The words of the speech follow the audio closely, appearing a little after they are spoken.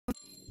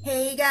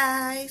Hey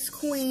guys,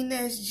 Queen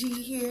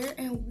SG here,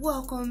 and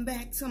welcome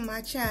back to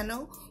my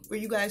channel. For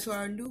you guys who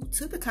are new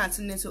to the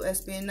Continental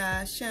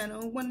Espionage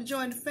channel, want to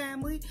join the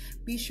family,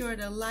 be sure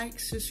to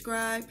like,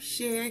 subscribe,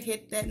 share,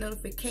 hit that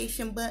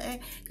notification button,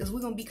 because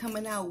we're going to be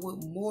coming out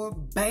with more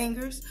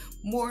bangers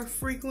more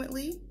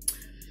frequently.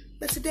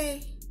 But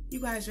today, you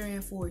guys are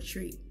in for a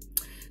treat.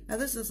 Now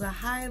this is a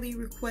highly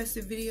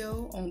requested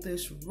video on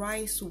this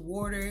rice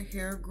water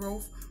hair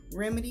growth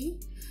remedy.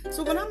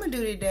 So what I'm gonna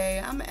do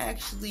today, I'm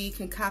actually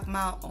concoct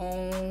my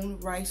own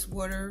rice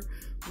water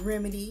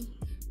remedy,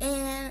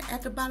 and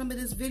at the bottom of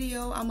this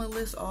video I'm gonna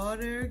list all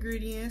the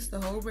ingredients, the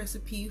whole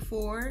recipe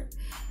for it,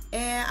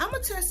 and I'm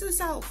gonna test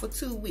this out for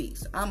 2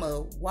 weeks. I'm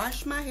gonna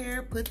wash my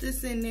hair, put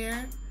this in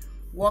there,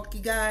 walk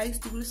you guys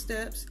through the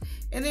steps,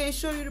 and then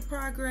show you the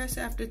progress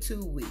after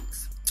 2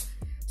 weeks.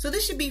 So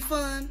this should be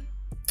fun.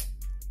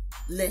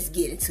 Let's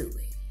get into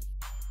it.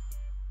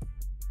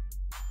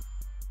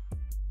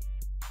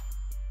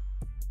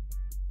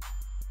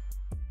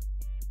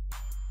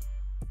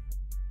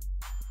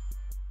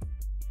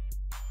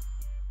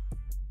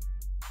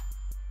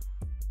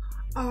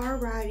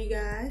 Alrighty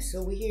guys,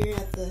 so we're here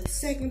at the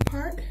second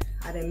part.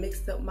 I done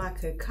mixed up my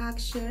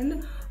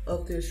concoction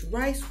of this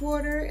rice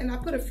water, and I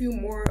put a few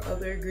more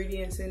other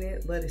ingredients in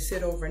it, let it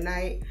sit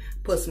overnight.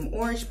 Put some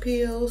orange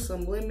peels,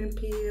 some lemon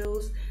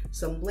peels,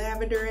 some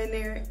lavender in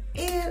there,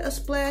 and a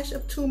splash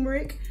of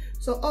turmeric.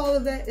 So all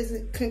of that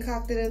is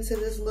concocted into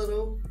this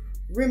little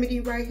remedy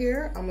right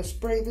here. I'm gonna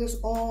spray this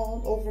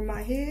all over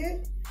my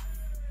head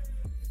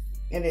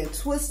and then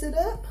twist it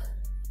up.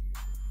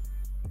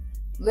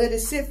 Let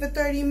it sit for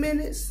 30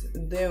 minutes,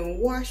 then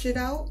wash it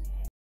out.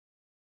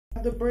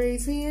 The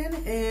braids in,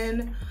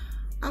 and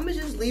I'm gonna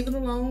just leave it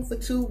alone for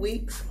 2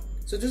 weeks.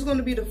 So this is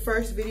gonna be the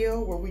first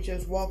video where we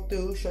just walk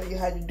through, show you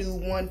how to do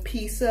one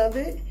piece of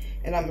it,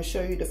 and I'm gonna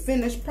show you the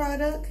finished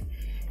product.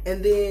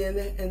 And then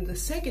in the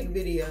second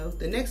video,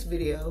 the next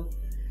video,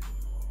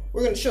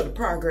 we're gonna show the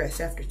progress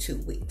after 2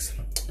 weeks.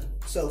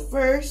 So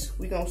first,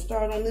 we're gonna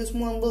start on this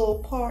one little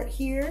part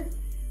here.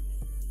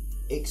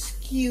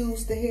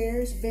 Excuse the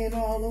hair, it's been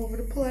all over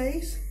the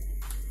place.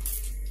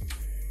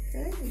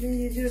 Okay, and then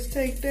you just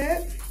take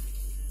that,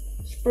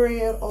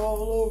 spray it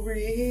all over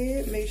your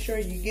head. Make sure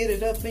you get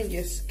it up in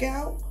your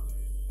scalp.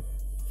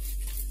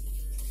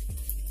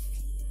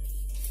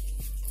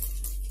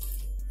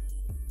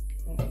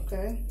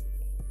 Okay.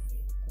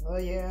 Oh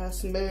yeah, I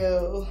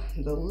smell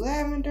the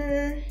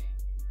lavender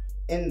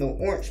and the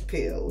orange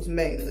peels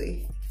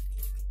mainly.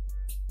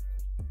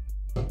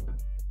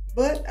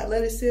 But I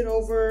let it sit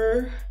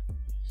over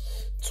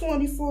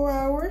 24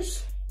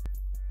 hours.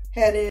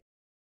 Had it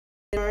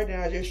in there, then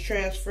I just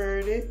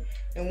transferred it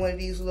in one of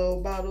these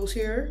little bottles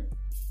here.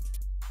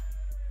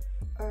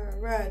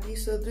 Alrighty,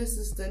 so this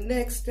is the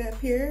next step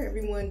here.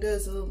 Everyone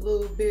does it a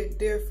little bit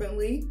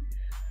differently,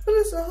 but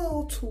it's a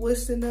whole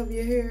twisting of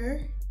your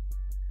hair.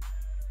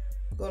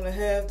 Gonna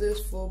have this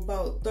for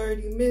about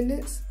 30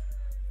 minutes.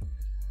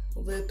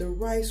 Let the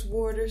rice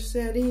water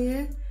set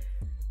in,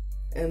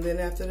 and then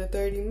after the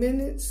 30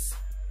 minutes,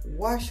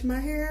 wash my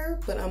hair.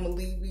 But I'm gonna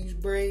leave these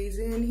braids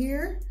in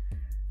here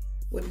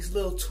with these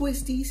little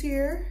twisties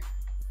here.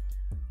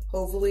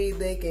 Hopefully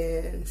they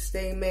can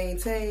stay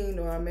maintained,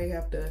 or I may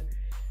have to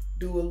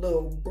do a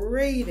little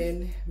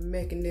braiding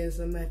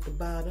mechanism at the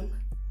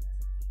bottom.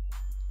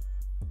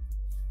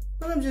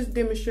 But I'm just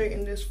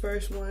demonstrating this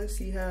first one,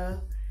 see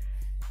how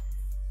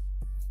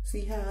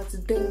it's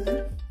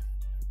done.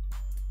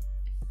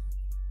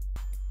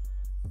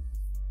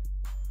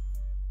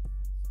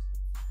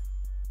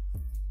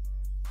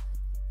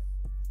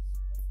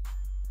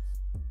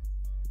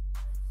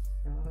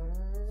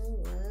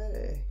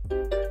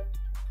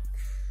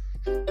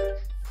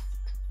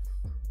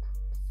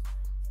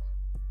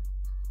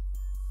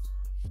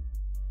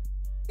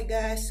 Hey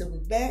guys, so we're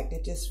back.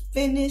 I just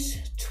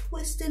finished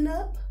twisting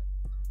up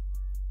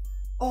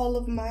all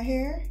of my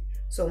hair.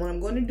 So what I'm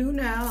going to do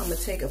now, I'm going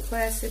to take a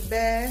plastic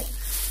bag,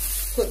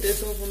 put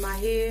this over my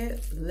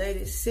head, let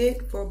it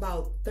sit for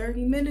about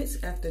 30 minutes.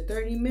 After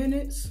 30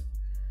 minutes,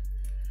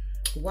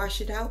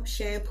 wash it out,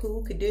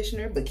 shampoo,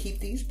 conditioner, but keep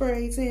these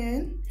braids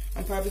in.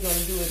 I'm probably going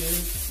to do it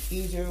an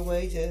easier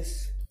way.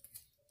 Just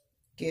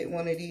get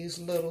one of these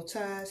little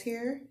ties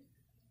here.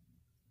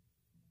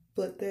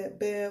 Put that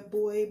bad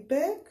boy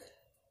back.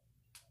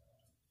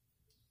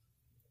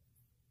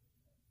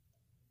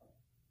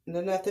 And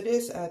then after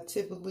this, I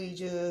typically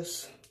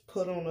just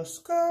put on a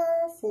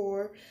scarf,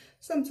 or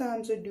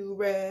sometimes a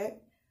do-rag.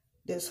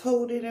 Just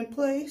hold it in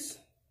place.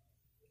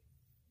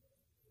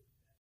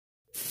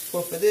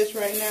 But for this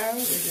right now, we're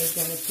just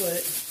going to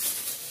put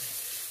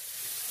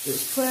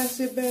this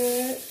plastic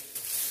bag.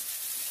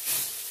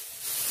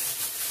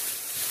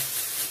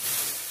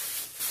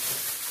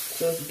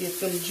 So get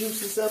some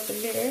juices up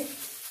in there.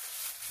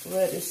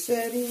 Let it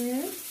set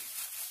in.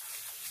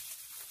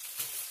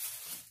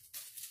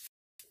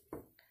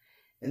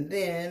 And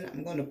then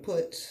I'm going to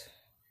put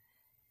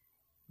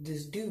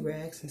this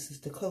do-rag, since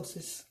it's the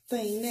closest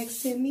thing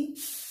next to me.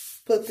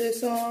 Put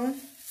this on.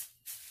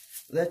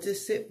 Let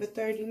this sit for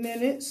 30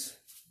 minutes.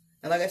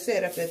 And like I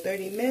said, after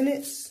 30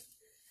 minutes,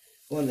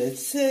 I'm going to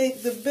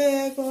take the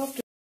bag off,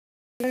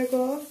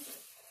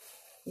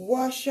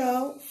 wash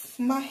out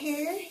my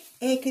hair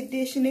and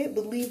condition it,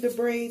 but leave the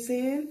braids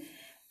in.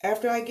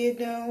 After I get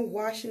done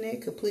washing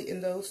it,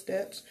 completing those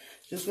steps,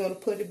 just going to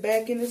put it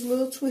back in this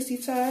little twisty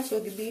tie so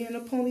it can be in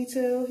a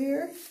ponytail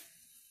here.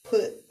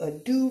 Put a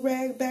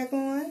do-rag back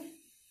on,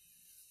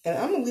 and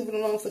I'm going to leave it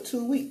alone for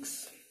 2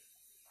 weeks.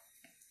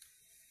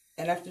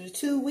 And after the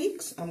 2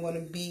 weeks, I'm going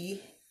to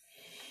be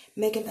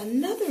making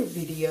another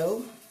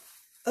video,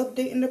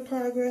 updating the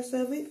progress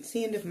of it,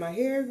 seeing if my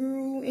hair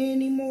grew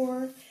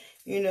anymore,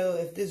 you know,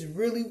 if this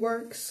really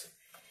works.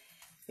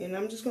 And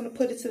I'm just going to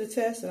put it to the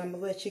test, and I'm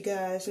going to let you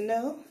guys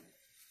know.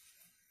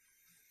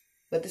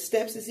 But the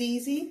steps is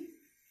easy.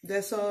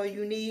 That's all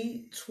you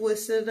need.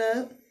 Twist it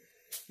up.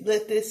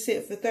 Let this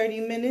sit for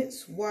 30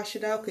 minutes. Wash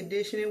it out,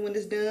 condition it when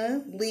it's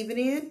done. Leave it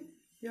in.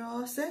 You're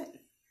all set.